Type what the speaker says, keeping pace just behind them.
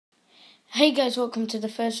Hey guys, welcome to the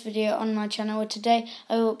first video on my channel. Today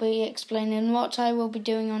I will be explaining what I will be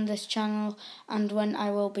doing on this channel and when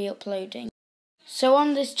I will be uploading. So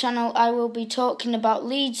on this channel I will be talking about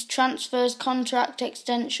leads, transfers, contract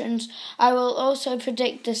extensions. I will also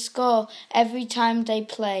predict the score every time they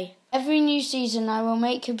play. Every new season I will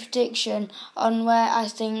make a prediction on where I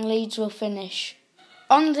think Leeds will finish.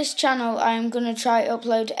 On this channel I am going to try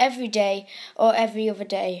upload every day or every other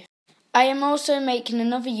day. I am also making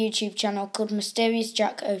another YouTube channel called Mysterious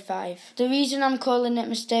Jack 05. The reason I'm calling it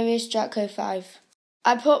Mysterious Jack 05.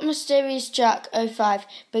 I put Mysterious Jack 05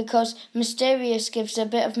 because mysterious gives a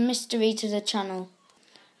bit of mystery to the channel.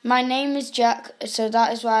 My name is Jack, so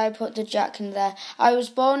that is why I put the Jack in there. I was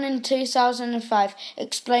born in 2005,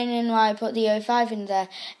 explaining why I put the 05 in there.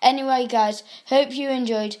 Anyway guys, hope you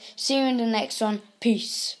enjoyed. See you in the next one.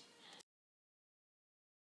 Peace.